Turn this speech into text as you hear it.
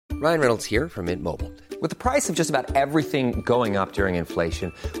Ryan Reynolds here from Mint Mobile. With the price of just about everything going up during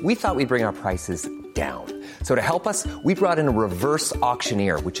inflation, we thought we'd bring our prices down. So to help us, we brought in a reverse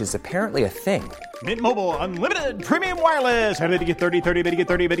auctioneer, which is apparently a thing. Mint Mobile Unlimited Premium Wireless. How to get 30, 30, bit to get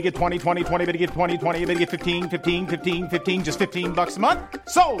 30, bit to get 20, 20, 20, bit to get 20, 20, bit to get 15, 15, 15, 15, just $15 a month?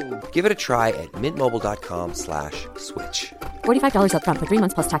 Sold! Give it a try at mintmobile.com/switch. $45 up front for 3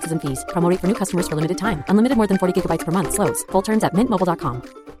 months plus taxes and fees. Promo rate for new customers for limited time. Unlimited more than 40 gigabytes per month. Slows full terms at mintmobile.com.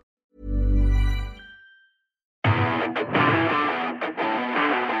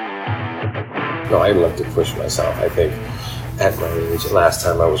 No, I love to push myself. I think at my age, last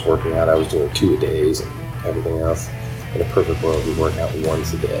time I was working out, I was doing 2 a days and everything else. In a perfect world, we work out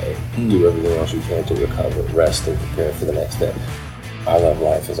once a day. Do everything else you can to recover, rest, and prepare for the next day. I love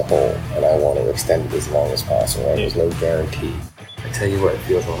life as a whole, and I want to extend it as long as possible. Right? There's no guarantee. I tell you what, it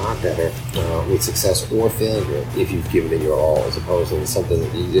feels a lot better with success or failure if you've given it your all, as opposed to something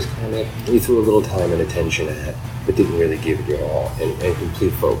that you just kind of you threw a little time and attention at, but didn't really give it your all and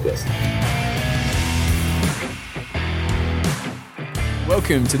complete focus.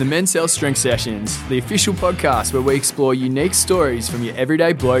 Welcome to the Men's Health Strength Sessions, the official podcast where we explore unique stories from your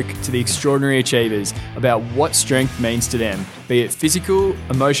everyday bloke to the extraordinary achievers about what strength means to them, be it physical,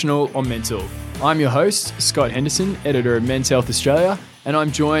 emotional or mental. I'm your host, Scott Henderson, editor of Men's Health Australia, and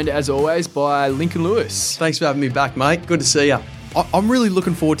I'm joined as always by Lincoln Lewis. Thanks for having me back, mate. Good to see you. I'm really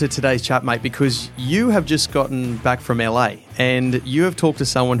looking forward to today's chat, mate, because you have just gotten back from LA and you have talked to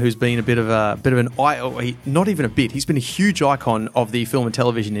someone who's been a bit of an not even a bit. He's been a huge icon of the film and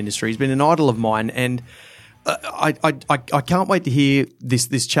television industry. He's been an idol of mine, and I can't wait to hear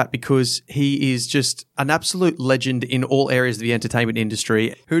this chat because he is just an absolute legend in all areas of the entertainment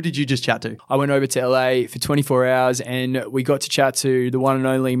industry. Who did you just chat to? I went over to LA for 24 hours and we got to chat to the one and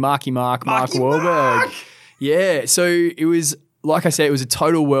only Mark Wahlberg. Yeah, so it was. Like I said, it was a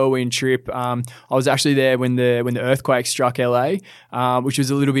total whirlwind trip. I was actually there when the earthquake struck LA, which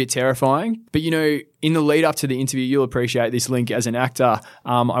was a little bit terrifying. But, you know, in the lead up to the interview, you'll appreciate this, Link, as an actor.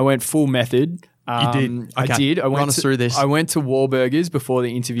 I went full method. You did? Okay. I did. Run us through this. I went to Wahlburgers before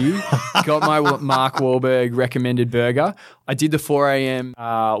the interview, got my Mark Wahlberg recommended burger. I did the 4 a.m.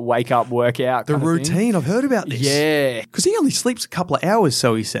 Wake up workout. The routine, I've heard about this. Yeah. Because he only sleeps a couple of hours,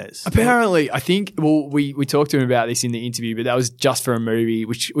 so he says. Apparently, I think, well, we talked to him about this in the interview, but that was just for a movie,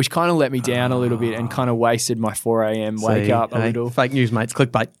 which kind of let me down a little bit and kind of wasted my 4 a.m. wake up a little. Fake news, mate. It's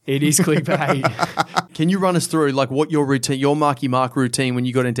clickbait. It is clickbait. Can you run us through like what your routine, your Marky Mark routine when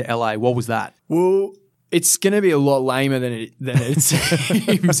you got into LA, what was that? Well, it's going to be a lot lamer than it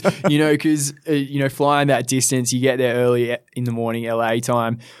seems, you know, because, flying that distance, you get there early in the morning, LA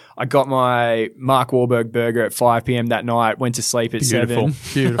time. I got my Mark Wahlberg burger at 5 p.m. that night, went to sleep at 7.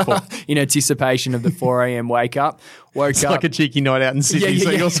 Beautiful. In anticipation of the 4 a.m. wake up. It's like a cheeky night out in Sydney,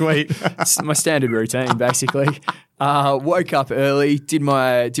 so you're sweet. It's my standard routine, basically. Woke up early, did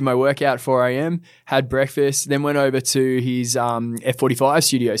my workout at 4 a.m., had breakfast, then went over to his F45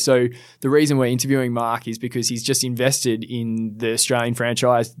 studio. So the reason we're interviewing Mark is because he's just invested in the Australian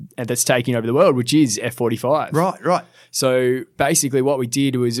franchise that's taking over the world, which is F45. Right. So basically what we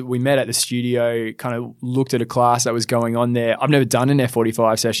did was we met at the studio, kind of looked at a class that was going on there. I've never done an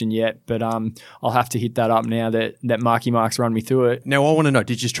F45 session yet, but I'll have to hit that up now that Marky Mark's run me through it. Now I want to know,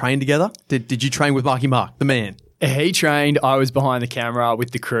 did you train together? Did you train with Marky Mark, the man? He trained. I was behind the camera with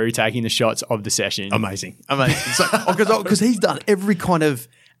the crew taking the shots of the session. Amazing. Because he's done every kind of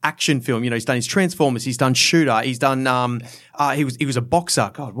action film. You know, he's done his Transformers. He's done Shooter. He's done. He was a boxer.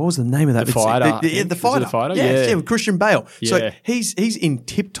 God, what was the name of that? The Fighter. The Fighter. Fighter. Yeah, with Christian Bale. Yeah. So he's in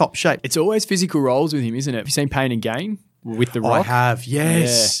tip top shape. It's always physical roles with him, isn't it? Have you seen Pain and Gain with The Rock? I have.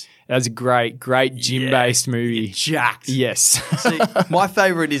 Yes. Yeah. That was a great gym-based movie. Jacked. Yes. See, my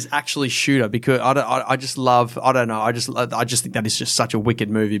favourite is actually Shooter because I just think that is just such a wicked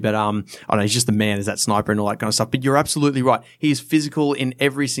movie. But I don't know, he's just the man as that sniper and all that kind of stuff. But you're absolutely right. He is physical in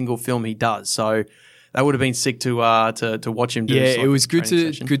every single film he does. So that would have been sick to watch him do. Yeah, it was good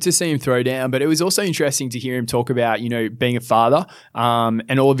to see him throw down, but it was also interesting to hear him talk about, you know, being a father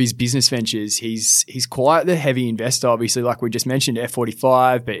and all of his business ventures. He's quite the heavy investor, obviously, like we just mentioned,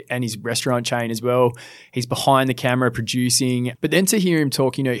 F45, and his restaurant chain as well. He's behind the camera producing, but then to hear him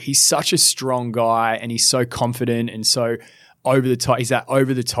talk, you know, he's such a strong guy and he's so confident and so over the top. He's that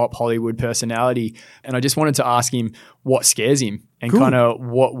over the top Hollywood personality. And I just wanted to ask him what scares him and kind of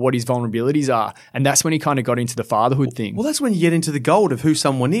what his vulnerabilities are. And that's when he kind of got into the fatherhood thing. Well, that's when you get into the gold of who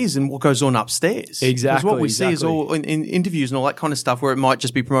someone is and what goes on upstairs. Exactly. Because what we see is all in interviews and all that kind of stuff where it might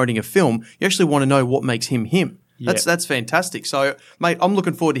just be promoting a film. You actually want to know what makes him him. That's fantastic. So, mate, I'm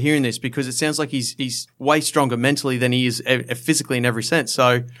looking forward to hearing this because it sounds like he's way stronger mentally than he is physically in every sense.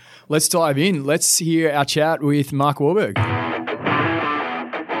 So, let's dive in. Let's hear our chat with Mark Wahlberg.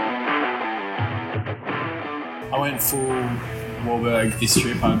 I went full Wahlberg this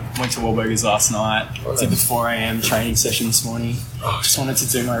trip. I went to Wahlburgers last night. Did the 4 a.m. training session this morning. Just wanted to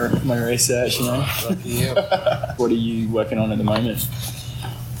do my research, you know. Lucky you. What are you working on at the moment?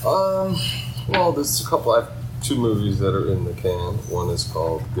 Well, there's a couple. I have 2 movies that are in the can. One is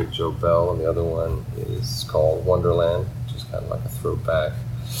called Good Joe Bell, and the other one is called Wonderland, which is kind of like a throwback,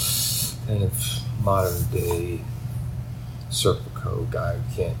 kind of modern day Circle Code guy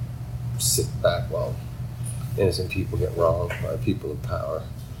who can't sit back while innocent people get wronged by people in power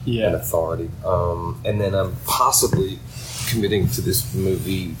and authority. And then I'm possibly committing to this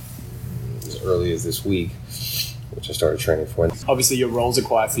movie as early as this week, which I started training for. Obviously, your roles are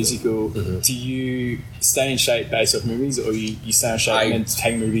quite physical. Do you stay in shape based off movies, or you stay in shape and then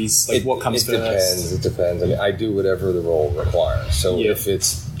take movies? Like, what comes first? It depends. I mean, I do whatever the role requires. So if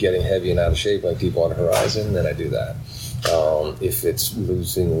it's getting heavy and out of shape, like Deepwater Horizon, then I do that. If it's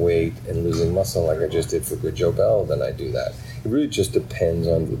losing weight and losing muscle, like I just did for Good Joe Bell, then I do that. It really just depends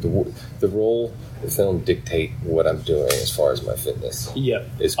on the role. The film dictate what I'm doing as far as my fitness. Yeah.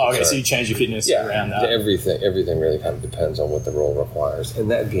 Okay, so you change your fitness around that. Everything really kind of depends on what the role requires.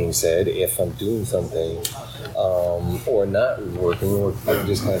 And that being said, if I'm doing something or not working, or I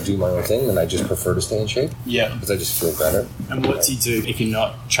just kind of do my own thing, then I just prefer to stay in shape. Yeah. Because I just feel better. And what do you do if you're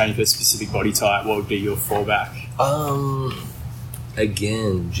not training for a specific body type? What would be your fallback?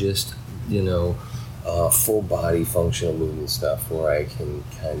 Again, just, full body functional movement stuff where I can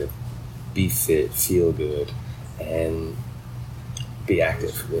kind of be fit, feel good, and be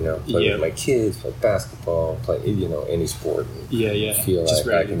active, play with my kids, play basketball, play, any sport. And feel just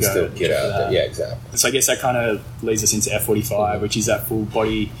like I can still get out there. Yeah, exactly. So I guess that kind of leads us into F45, which is that full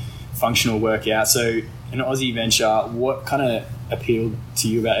body functional workout. So an Aussie venture, what kind of appealed to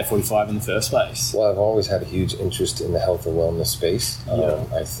you about F45 in the first place? Well, I've always had a huge interest in the health and wellness space.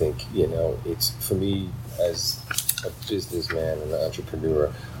 I think, it's, for me, as a businessman and an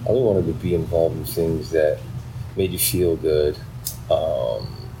entrepreneur, I only wanted to be involved in things that made you feel good,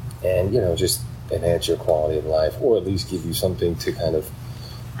 and just enhance your quality of life, or at least give you something to kind of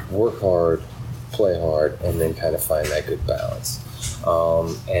work hard, play hard, and then kind of find that good balance.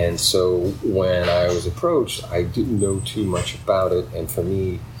 And so when I was approached, I didn't know too much about it, and for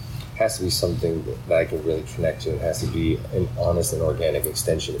me, it has to be something that I can really connect to. It has to be an honest and organic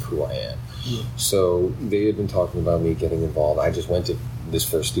extension of who I am. Yeah. So they had been talking about me getting involved. I just went to this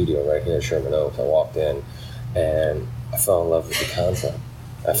first studio right here in Sherman Oaks. I walked in, and I fell in love with the concept.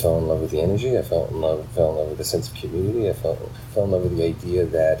 I fell in love with the energy. I fell in love with the sense of community. I fell in love with the idea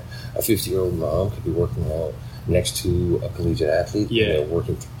that a 50-year-old mom could be working out next to a collegiate athlete,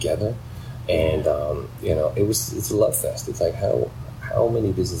 working together. And it's a love fest. It's like how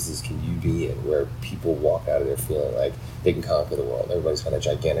many businesses can you be in where people walk out of there feeling like they can conquer the world? Everybody's got a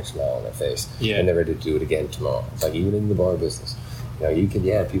gigantic smile on their face, and they're ready to do it again tomorrow. It's like even in the bar business,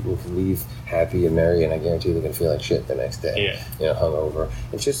 people can leave happy and merry, and I guarantee they're gonna feel like shit the next day. Hungover.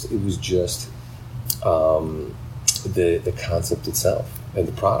 It was just the concept itself and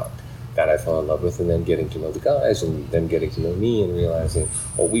the product that I fell in love with, and then getting to know the guys, and then getting to know me, and realizing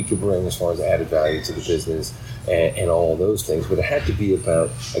what we could bring as far as added value to the business, and all those things. But it had to be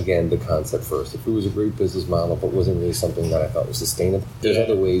about, again, the concept first. If it was a great business model but wasn't really something that I thought was sustainable, there's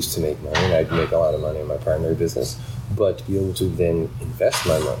other ways to make money, and I'd make a lot of money in my primary business. But to be able to then invest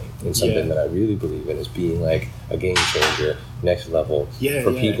my money in something that I really believe in as being like a game changer, next level,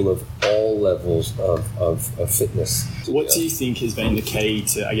 for people of all levels of fitness. What do you think has been the key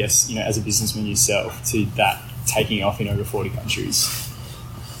to, I guess, as a businessman yourself, to that taking off in over 40 countries?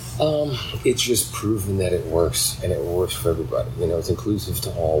 It's just proven that it works, and it works for everybody. It's inclusive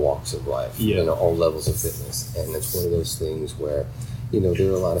to all walks of life, all levels of fitness. And it's one of those things where,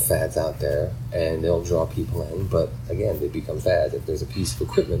 there are a lot of fads out there, and they'll draw people in, but again, they become fads. If there's a piece of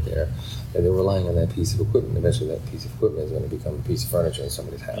equipment there, and they're relying on that piece of equipment, eventually that piece of equipment is going to become a piece of furniture in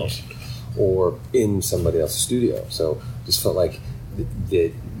somebody's house or in somebody else's studio. So just felt like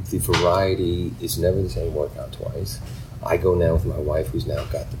the variety is never the same workout twice. I go now with my wife, who's now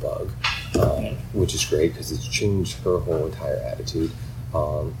got the bug, which is great because it's changed her whole entire attitude.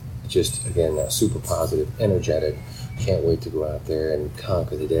 Just, again, super positive, energetic. Can't wait to go out there and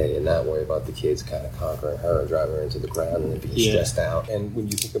conquer the day and not worry about the kids kind of conquering her and driving her into the ground and then being stressed out. And when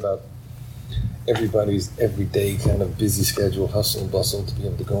you think about everybody's everyday kind of busy schedule, hustle and bustle, to be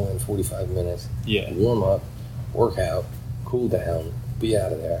able to go in 45 minutes, warm up, work out, cool down, be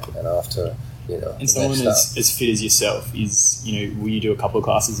out of there, and off to And someone as fit as yourself is, will you do a couple of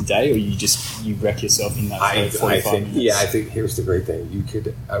classes a day, or you wreck yourself in that for 45 minutes? Yeah, I think here's the great thing. You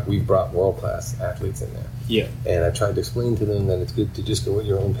could, we've brought world-class athletes in there. Yeah. And I tried to explain to them that it's good to just go at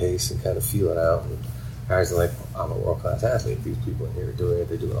your own pace and kind of feel it out. And guys are like, I'm a world-class athlete. These people in here are doing it.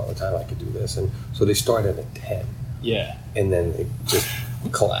 They do it all the time. I could do this. And so they started at 10. Yeah. And then they just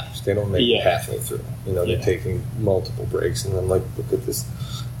collapse. They don't make it halfway through. They're taking multiple breaks. And I'm like, look at this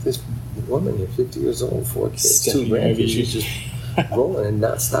woman, you're 50 years old, 4 kids, 2 grandkids. She's just rolling and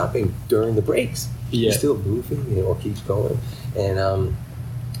not stopping during the breaks. Yeah. She's still moving, or keeps going. And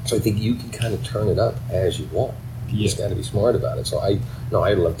so I think you can kind of turn it up as you want. You just got to be smart about it. So I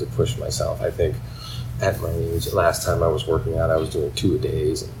love to push myself. I think at my age, last time I was working out, I was doing 2 a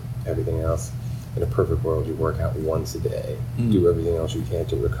days and everything else. In a perfect world, you work out once a day, do everything else you can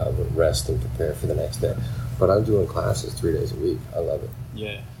to recover, rest, and prepare for the next day. But I'm doing classes 3 days a week. I love it.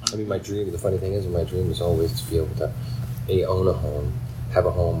 Yeah. I mean, my dream, the funny thing is, my dream is always to be able to, own a home, have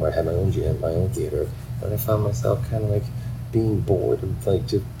a home where I have my own gym, my own theater. And I found myself kind of like being bored and like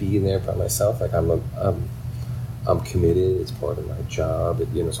just being there by myself. Like I'm committed. It's part of my job.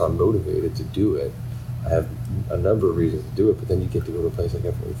 So I'm motivated to do it. I have a number of reasons to do it, but then you get to go to a place like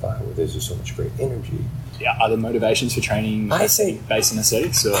F45 where there's just so much great energy. Yeah, are there motivations for training based on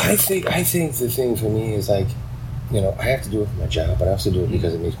aesthetics? Or? I think the thing for me is like, I have to do it for my job, but I also do it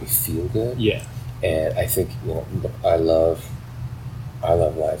because it makes me feel good. Yeah. And I think, I love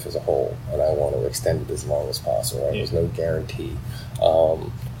life as a whole, and I want to extend it as long as possible. Right? There's no guarantee.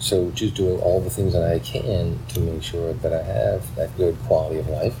 So just doing all the things that I can to make sure that I have that good quality of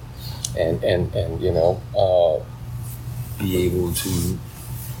life. And be able to,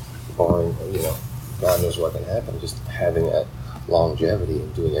 barring, God knows what can happen, just having that longevity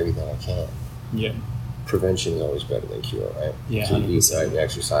and doing everything I can. Yeah. Prevention is always better than cure, right? Yeah, so you eat right, you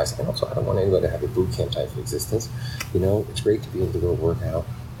exercise. And also, I don't want anybody to have a boot camp type of existence. It's great to be able to go work out,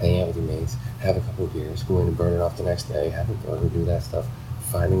 hang out with your mates, have a couple of beers, go in and burn it off the next day, have a burger, do that stuff.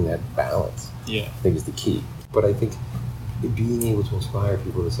 Finding that balance, I think, is the key. But I think being able to inspire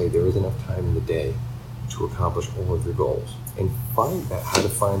people to say there is enough time in the day to accomplish all of your goals and find that, how to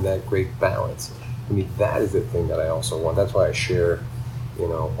find that great balance. I mean, that is the thing that I also want. That's why I share,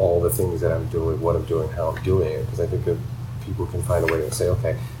 all the things that I'm doing, what I'm doing, how I'm doing it, because I think that people can find a way to say,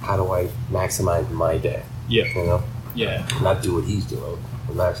 okay, how do I maximize my day? Yeah. Yeah. Not do what he's doing,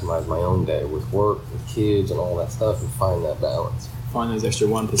 but maximize my own day with work, with kids, and all that stuff, and find that balance. Find those extra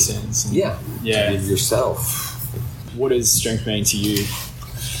 1%. Yeah. Yourself. What does strength mean to you?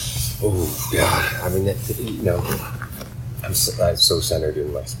 Oh, God. I mean, I'm so centered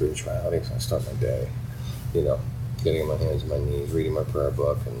in my spirituality, so I start my day, getting on my hands and my knees, reading my prayer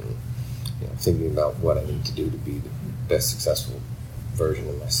book, and, thinking about what I need to do to be the best successful version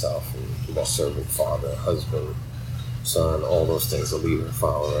of myself and the best servant, father, husband, son, all those things, a leader, a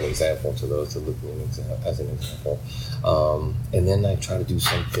follower, an example to those that look at me as an example. And then I try to do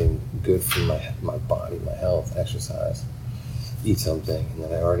something good for my body, my health, exercise, eat something, and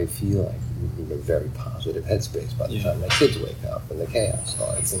then I already feel like in a very positive headspace by the time my kids wake up and the chaos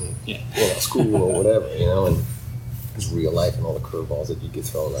starts and school or whatever, and it's real life and all the curveballs that you get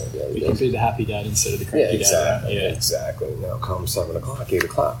thrown on a daily basis. You can be the happy dad instead of the cranky dad. Right? Exactly. Now come 7 o'clock, 8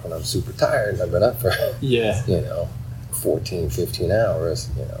 o'clock, and I'm super tired and I've been up for 14, 15 hours,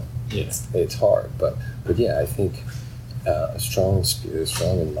 it's hard. But I think a strong spirit,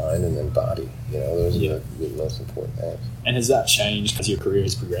 strong in mind, and then body, those are the most important things. And has that changed as your career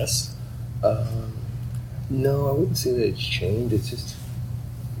has progressed? No, I wouldn't say that it's changed.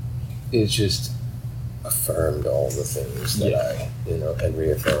 It's just affirmed all the things that I, and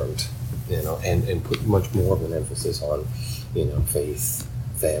reaffirmed, and put much more of an emphasis on, faith,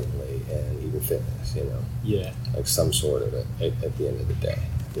 family, and even fitness, like some sort of it at the end of the day,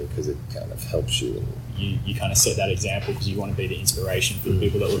 because it kind of helps you. And you kind of set that example because you want to be the inspiration for the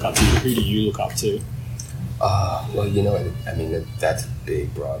people that look up to you. Who do you look up to? Well, I mean, that's a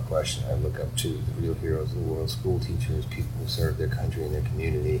big, broad question. I look up to the real heroes of the world, school teachers, people who serve their country and their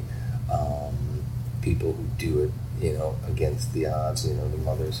community, people who do it, against the odds, the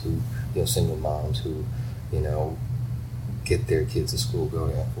mothers who, single moms who, get their kids to school, go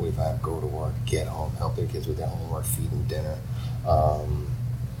to F45, go to work, get home, help their kids with their homework, feed them dinner.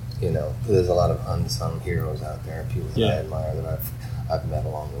 There's a lot of unsung heroes out there, people that I admire that I've met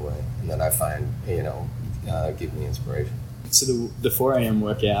along the way, and that I find, give me inspiration. So the 4 a.m.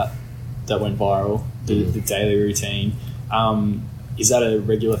 workout that went viral, the daily routine, is that a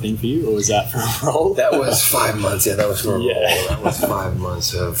regular thing for you, or was that for a role? That was 5 months. Yeah, that was for a role. That was 5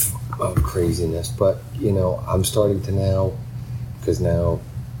 months of craziness. But, I'm starting to now, because now,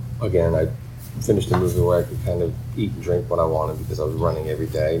 again, I finished a movie where I could kind of eat and drink what I wanted because I was running every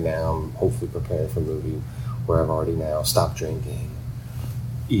day. Now I'm hopefully preparing for a movie where I've already now stopped drinking,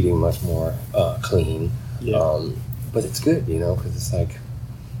 eating much more clean. Yeah. But it's good, because it's like,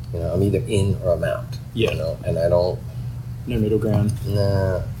 I'm either in or I'm out. Yeah. And I don't. No middle ground.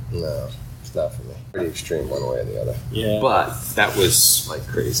 No, it's not for me. Pretty extreme one way or the other. Yeah. But that was like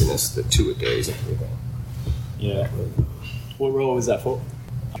craziness, the 2-a-days and everything. Yeah. What role was that for?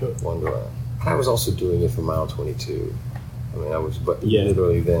 Wonderland. I was also doing it for Mile 22. I mean, Yeah.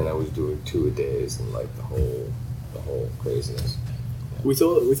 literally then I was doing 2-a-days and like the whole craziness. With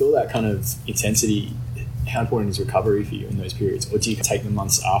all that kind of intensity, how important is recovery for you in those periods? Or do you take the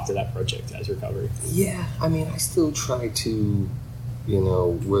months after that project as recovery? Yeah, I mean, I still try to,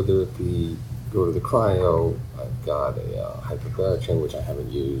 whether it be go to the cryo, I've got a hyperbaric, which I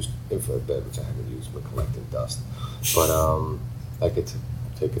haven't used, infrared bed, which I haven't used, but collecting dust. But I get to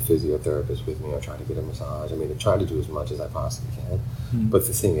take a physiotherapist with me. I try to get a massage. I mean, I try to do as much as I possibly can. But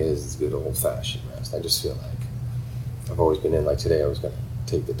the thing is, it's good old-fashioned rest. I just feel like I've always been in, like today I was going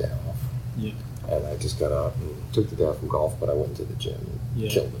to take the day off. Yeah. And I just got up and took the day off from golf, but I went to the gym and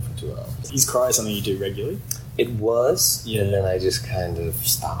killed it for 2 hours. Is cryo something you do regularly? It was, Yeah. and then I just kind of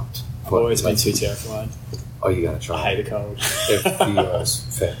stopped. I've always been too terrified. Oh, you gotta try. I hate a cold. It feels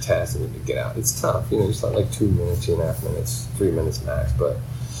fantastic when you get out. It's tough, it's not like 2 minutes, 2.5 minutes, 3 minutes max, but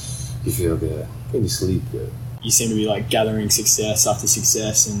you feel good and you sleep good. You seem to be like gathering success after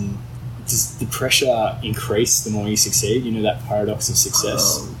success, and does the pressure increase the more you succeed? That paradox of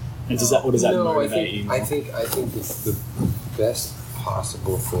success. And does that motivate you more? I think it's the best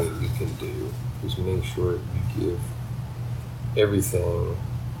possible thing you can do is make sure you give everything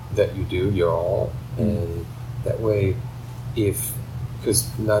that you do your all, and that way,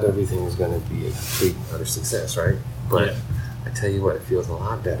 because not everything is going to be a complete and utter success, right? But I tell you what, it feels a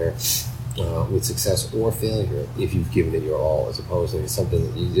lot better with success or failure if you've given it your all, as opposed to something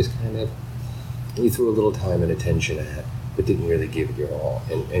that you just kind of you threw a little time and attention at, but didn't really give it your all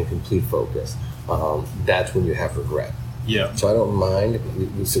and complete focus. That's when you have regret. Yeah. So I don't mind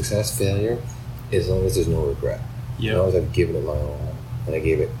with success, failure, as long as there's no regret. Yeah. As long as I've given it my all and I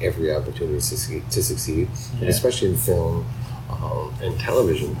gave it every opportunity to succeed. And especially in film and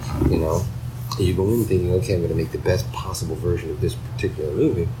television, you go in thinking, okay, I'm going to make the best possible version of this particular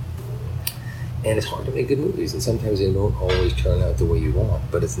movie. And it's hard to make good movies, and sometimes they don't always turn out the way you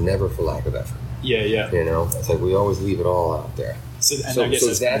want, but it's never for lack of effort. Yeah. It's like we always leave it all out there. So I guess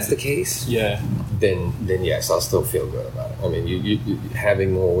if that's the case, then yes, I'll still feel good about it. I mean, you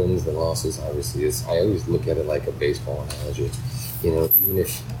having more wins than losses obviously is. I always look at it like a baseball analogy. Even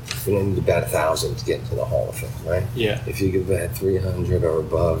if you don't need to bat 1,000 to get into the Hall of Fame, right? Yeah. If you can bat 300 or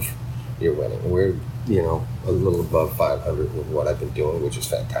above, you're winning. We're a little above 500 with what I've been doing, which is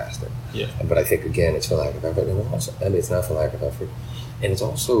fantastic. Yeah. But I think again, it's for lack of effort, and also, it's not for lack of effort, and it's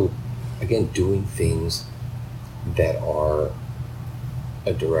also, again, doing things that are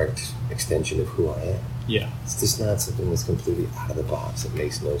a direct extension of who I am. Yeah. It's just not something that's completely out of the box. It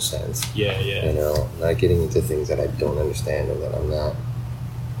makes no sense. Yeah. Not getting into things that I don't understand or that I'm not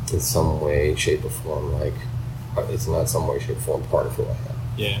in some way, shape, or form it's not some way, shape, or form part of who I am.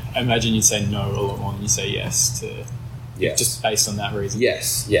 Yeah. I imagine you say no a lot more than you say yes to. Yes. Just based on that reason.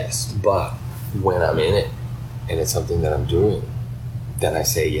 Yes. But when I'm in it and it's something that I'm doing, then I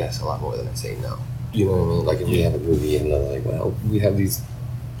say yes a lot more than I say no. You know what I mean? Like if we have a movie and they're like, well, we have these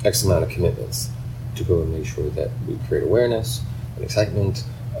X amount of commitments to go and make sure that we create awareness and excitement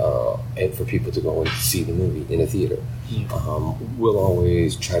and for people to go and see the movie in a theater. Yeah. We'll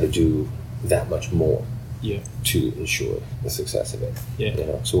always try to do that much more to ensure the success of it.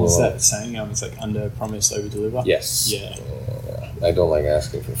 Yeah. So what's that saying? It's like under promise, over deliver. Yes. Yeah. I don't like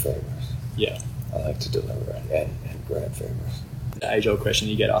asking for favors. Yeah. I like to deliver and grant favors. The age-old question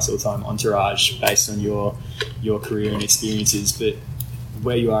you get asked all the time, entourage, based on your career and experiences, but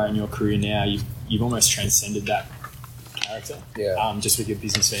where you are in your career now, you've almost transcended that character. Yeah. Just with your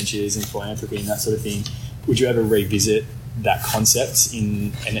business ventures and philanthropy and that sort of thing. Would you ever revisit that concept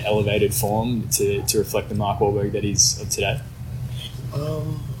in an elevated form to reflect the Mark Wahlberg that is of today?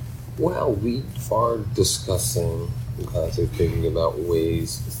 Well, we are discussing the concept, thinking about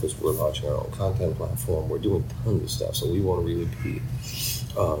ways, because we're launching our own content platform, we're doing tons of stuff, so we want to really be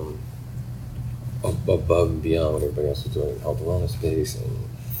above and beyond what everybody else is doing in the health and wellness space and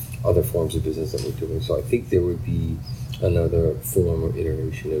other forms of business that we're doing. So I think there would be another form or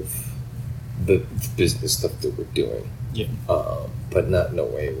iteration of the business stuff that we're doing. Yeah. But not in a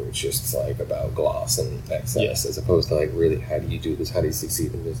way where it's just like about gloss and excess, as opposed to like really, how do you do this? How do you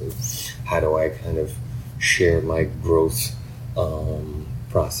succeed in business? How do I kind of share my growth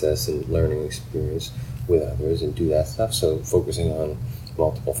process and learning experience with others and do that stuff. So focusing on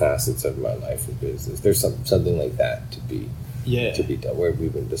multiple facets of my life and business. There's something like that to be done, where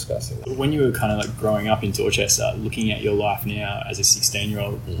we've been discussing it. When you were kind of like growing up in Dorchester, looking at your life now as a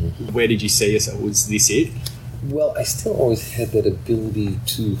 16-year-old, where did you see yourself? Was this it? Well, I still always had that ability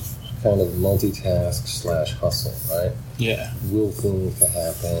to kind of multitask / hustle, right? Yeah. Will things to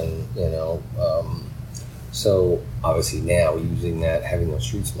happen, you know. So obviously now using that, having those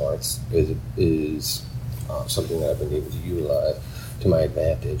street smarts is something that I've been able to utilize to my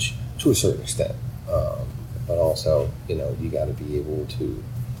advantage to a certain extent. But also, you know, you got to be able to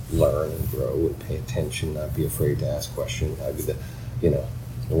learn and grow and pay attention, not be afraid to ask questions.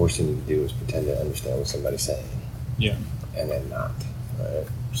 The worst thing you can do is pretend to understand what somebody's saying. Yeah. And then not, right?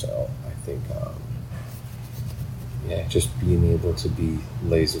 So I think, just being able to be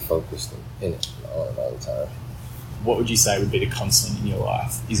laser focused in it all the time. What would you say would be the constant in your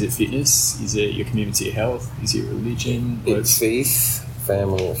life? Is it fitness? Is it your commitment to your health? Is it religion? It's faith,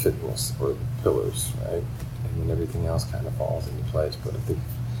 family, and fitness are the pillars, right? And then everything else kind of falls into place. But I think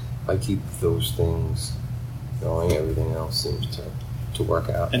if I keep those things going, everything else seems to work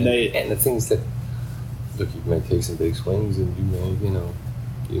out. And the things that, look, you may take some big swings and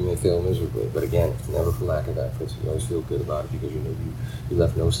you may fail miserably. But again, it's never for lack of effort. So you always feel good about it because you know you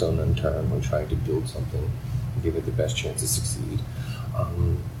left no stone unturned when trying to build something and give it the best chance to succeed.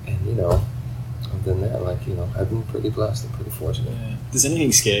 And you know, other than that, like, you know, I've been pretty blessed and pretty fortunate. Yeah. Does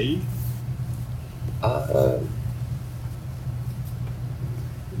anything scare you?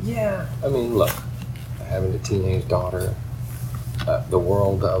 Yeah. I mean, look, having a teenage daughter, the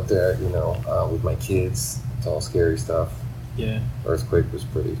world out there, you know, with my kids, it's all scary stuff. Yeah. Earthquake was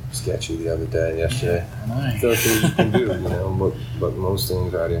pretty sketchy yesterday. Yeah, I know. So that's what you can do, you know, but most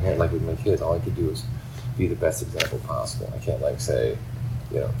things are out of your hand. Like with my kids, all I could do is be the best example possible. I can't like say,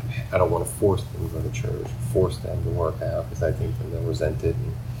 you know, I don't want to force them to go to church, force them to work out, because I think then they'll resent it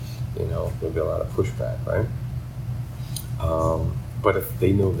and, you know, there'll be a lot of pushback, right? But if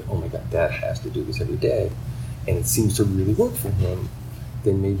they know that, oh my God, Dad has to do this every day, and it seems to really work for him,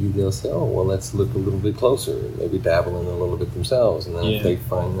 then maybe they'll say, oh, well, let's look a little bit closer and maybe dabble in a little bit themselves. And then if they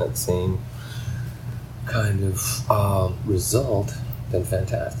find that same kind of result, then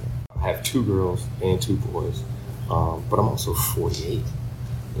fantastic. I have 2 girls and 2 boys, but I'm also 48,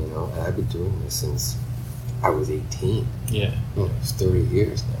 you know, and I've been doing this since I was 18. Yeah. You know, it's 30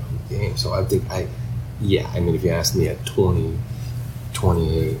 years now in the game. So I think I mean, if you asked me at 20,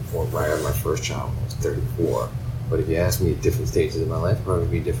 28, or right after my first child when I was 34, but if you ask me at different stages of my life, it'd probably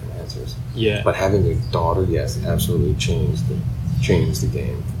be different answers. Yeah. But having a daughter, yes, absolutely changed the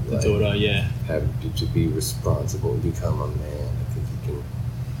game. The daughter, yeah. Have to be responsible and become a man. I think you can,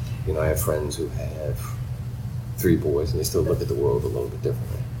 you know, I have friends who have 3 boys and they still look at the world a little bit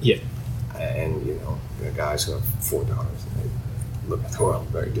differently. Yeah. And, you know, there are guys who have 4 daughters and they look at the world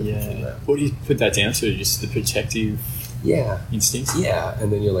very different from that. What do you put that down to? Just the protective instincts? Yeah.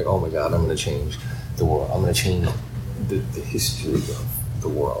 And then you're like, oh my God, I'm going to change the world. I'm going to change the history of the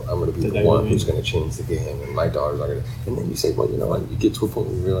world. I'm going to be the one who's going to change the game, and my daughters are going to. And then you say, well, you know what? You get to a point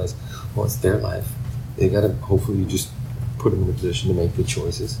where you realize, well, it's their life. They got to. Hopefully, you just put them in a position to make good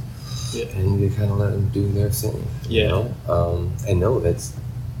choices, and you kind of let them do their thing. You know? And know that's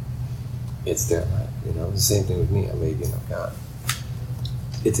it's their life. You know, the same thing with me. I mean, you know, God,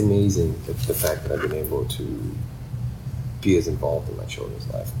 it's amazing the fact that I've been able to be as involved in my children's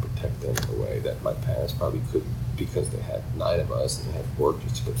life and protect them in a way that my parents probably couldn't, because they had 9 of us and they had to work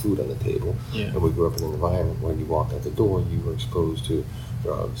just to put food on the table. Yeah. And we grew up in an environment where you walked out the door, you were exposed to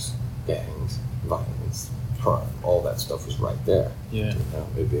drugs, gangs, violence, crime. All that stuff was right there. Yeah. You know,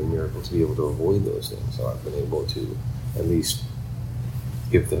 it'd be a miracle to be able to avoid those things. So I've been able to at least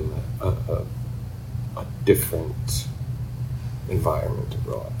give them a different environment to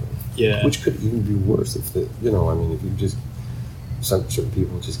grow up in. Yeah. Which could even be worse if if you just, certain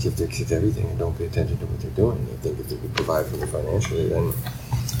people just give their kids everything and don't pay attention to what they're doing. They think if they could provide for them financially, then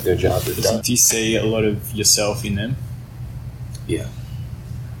their job is done. Do you see a lot of yourself in them? Yeah.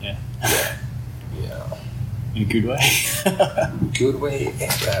 Yeah. Yeah. In a good way? Good way and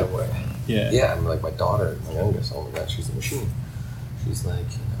bad way. Yeah. Yeah, I'm like my daughter, my youngest, oh my God, she's a machine. She's like, you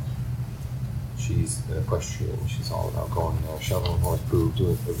know, she's an equestrian. She's all about going there, shoveling horse poop,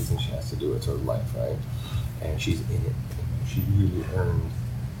 doing everything she has to do. It's her life, right? And she's in it. She really earned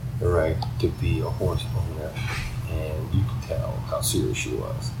the right to be a horse owner, and you could tell how serious she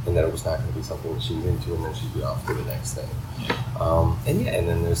was, and that it was not going to be something that she was into, and then she'd be off to the next thing. Yeah. And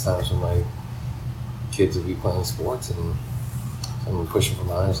then there's times when my kids would be playing sports, and someone pushing from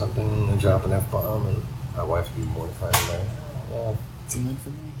behind or something, and they drop an F-bomb, and my wife would be mortified about it. Yeah, It's a win for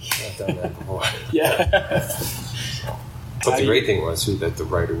me. I've done that before. Yeah. But the great thing was too that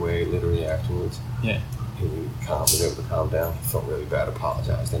right away, literally afterwards, Yeah. he was able to calm down. He felt really bad,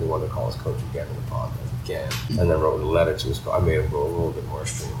 apologized. Then he wanted to call his coach again and apologize again. And then wrote a letter to his coach. I made him go a little bit more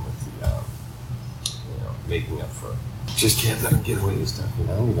extreme with the, making up for just can't let him get away with stuff.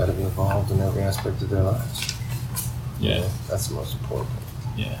 You got to be involved in every aspect of their lives. Yeah. That's the most important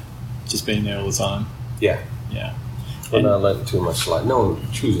thing. Yeah. Just being there all the time. Yeah. Yeah. But not letting too much slide. No,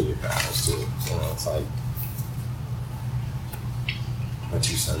 choosing your battles too. It's like my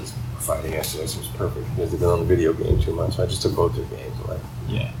two sons were fighting yesterday, so it was perfect because they've been on the video game too much. So I just took both their games away.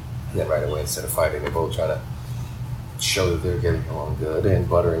 Yeah. And then right away, instead of fighting, they're both trying to show that they're getting along good and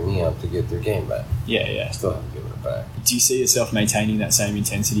buttering me up to get their game back. Yeah, yeah. I still haven't given it back. Do you see yourself maintaining that same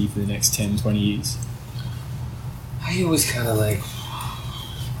intensity for the next 10, 20 years? I always kind of like,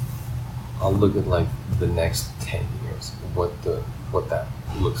 I'll look at like the next 10 years, what that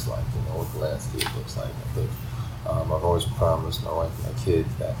looks like, what the landscape looks like. I think I've always promised my wife and my kids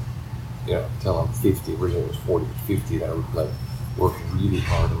that, until I'm 50, originally it was 40 to 50, that I would like work really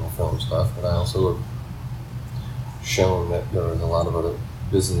hard on my film stuff, but I also have shown that there are a lot of other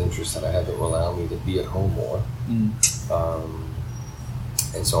business interests that I have that will allow me to be at home more. And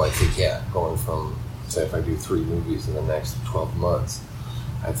so I think, going from, say, if I do 3 movies in the next 12 months,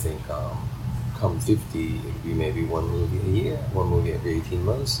 I think come 50, it would be maybe 1 movie a year, 1 movie every 18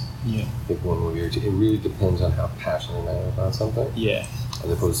 months. Yeah. I think 1 movie or 2. It really depends on how passionate I am about something. Yeah. As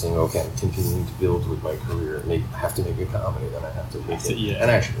opposed to saying, okay, I'm continuing to build with my career. I have to make a comedy, then I have to make an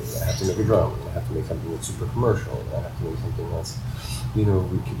action movie. I have to make a drama, and I have to make something that's super commercial, and I have to make something that's, we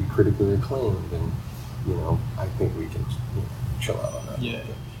could be critically acclaimed, and, I think we can chill out on that. Yeah.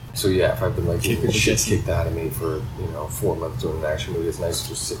 So if I've been like getting the shit Jesse. kicked out of me for 4 months doing an action movie, it's nice to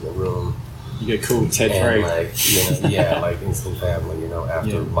just sit in the room You go cool, Ted and Free. like Instant Family.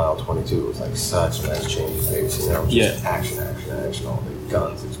 After Mile 22, it was like such a nice change of pace. Just action, all the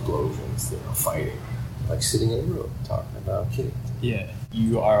guns, explosions, fighting, like sitting in a room talking about kids. Yeah,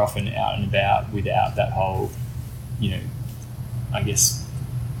 you are often out and about without that whole, I guess,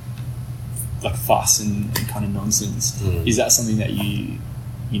 like fuss and kind of nonsense. Is that something that you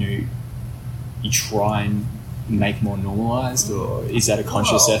try and make more normalized, or is that a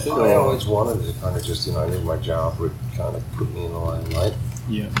conscious effort? I always wanted to kind of just, I knew my job would kind of put me in the limelight.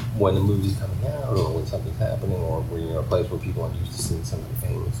 Yeah. When the movie's coming out, or when something's happening, or when you're in a place where people aren't used to seeing somebody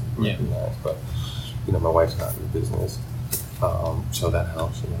famous and recognized. But, my wife's not in the business, so that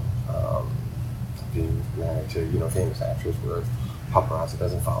helps, being married to, famous actors where paparazzi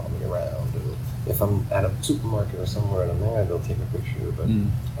doesn't follow me around. And if I'm at a supermarket or somewhere and I'm there, they'll take a picture. But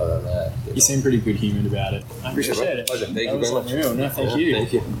other than that, you seem pretty good-humoured about it. I appreciate it. Pleasure. Thank that you was very much. Unreal. No, thank you.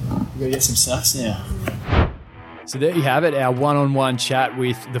 Thank you. We've got to get some snacks now. So there you have it, our one-on-one chat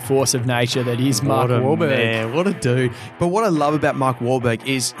with the force of nature that is Mark Wahlberg. Man, what a dude. But what I love about Mark Wahlberg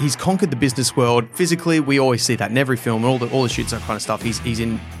is he's conquered the business world. Physically, we always see that in every film and all the shoots, that kind of stuff. He's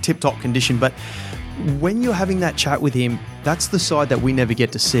in tip-top condition. But when you're having that chat with him, that's the side that we never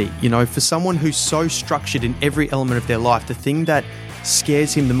get to see. For someone who's so structured in every element of their life, the thing that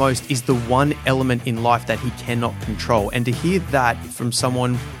scares him the most is the one element in life that he cannot control. And to hear that from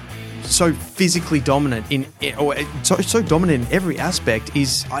someone so physically dominant so dominant in every aspect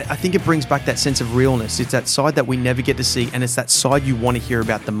is, I think it brings back that sense of realness. It's that side that we never get to see, and it's that side you want to hear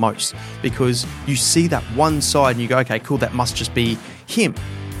about the most, because you see that one side and you go, okay, cool, that must just be him.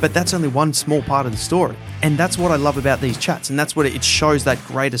 But that's only one small part of the story. And that's what I love about these chats, and that's what it shows, that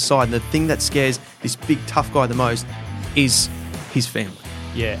greater side. And the thing that scares this big tough guy the most is his family.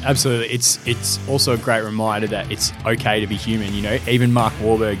 Yeah, absolutely. It's also a great reminder that it's okay to be human, Even Mark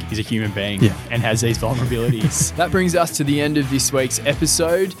Wahlberg is a human being and has these vulnerabilities. That brings us to the end of this week's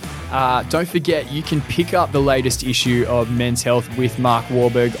episode. Don't forget, you can pick up the latest issue of Men's Health with Mark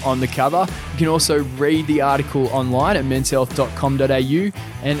Wahlberg on the cover. You can also read the article online at menshealth.com.au.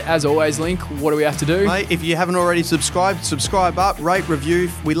 And as always, Link, what do we have to do? Mate, if you haven't already subscribed, subscribe up, rate, review.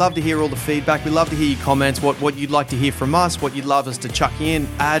 We love to hear all the feedback. We love to hear your comments, what you'd like to hear from us, what you'd love us to chuck in.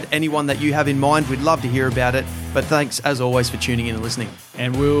 Add anyone that you have in mind. We'd love to hear about it. But thanks, as always, for tuning in and listening.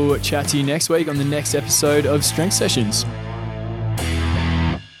 And we'll chat to you next week on the next episode of Strength Sessions.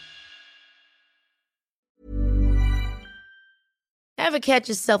 Ever catch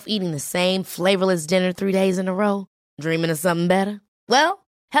yourself eating the same flavorless dinner 3 days in a row? Dreaming of something better? Well,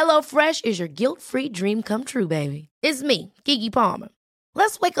 HelloFresh is your guilt-free dream come true, baby. It's me, Keke Palmer.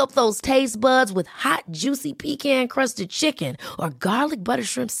 Let's wake up those taste buds with hot, juicy pecan-crusted chicken or garlic butter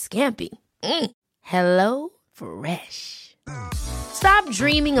shrimp scampi. Hello Fresh. Stop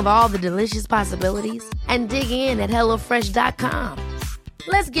dreaming of all the delicious possibilities and dig in at HelloFresh.com.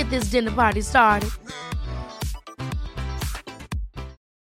 Let's get this dinner party started.